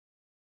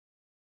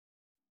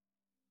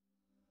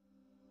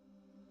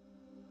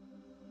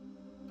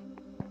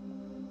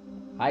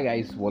Hi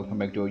guys, welcome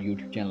back to our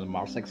YouTube channel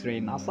Mars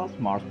Xray. NASA's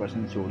Mars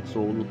person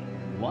Soul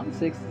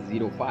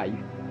 1605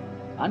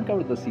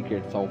 uncovered the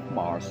secrets of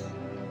Mars.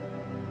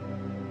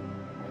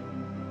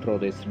 Through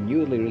this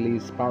newly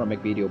released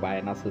panoramic video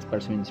by NASA's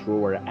Perseverance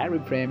rover, every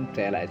frame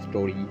tells a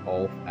story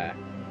of a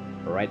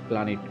red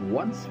planet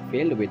once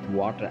filled with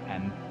water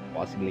and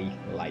possibly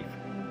life.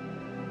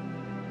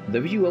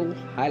 The visual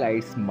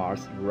highlights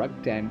Mars'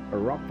 rugged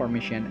rock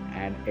formation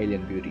and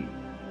alien beauty.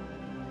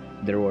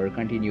 The rover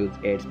continues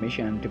its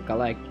mission to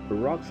collect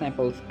rock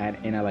samples and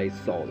analyze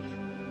soils.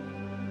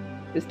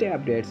 Stay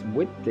updates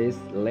with this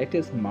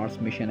latest Mars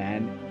mission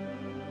and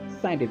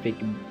scientific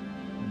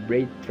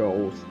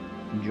breakthroughs.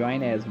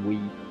 Join as we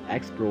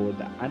explore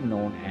the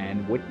unknown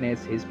and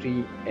witness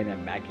history in a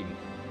making.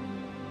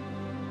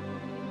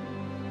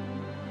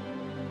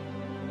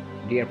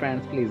 Dear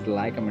friends, please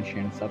like, comment, share,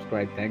 and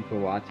subscribe. Thanks for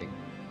watching.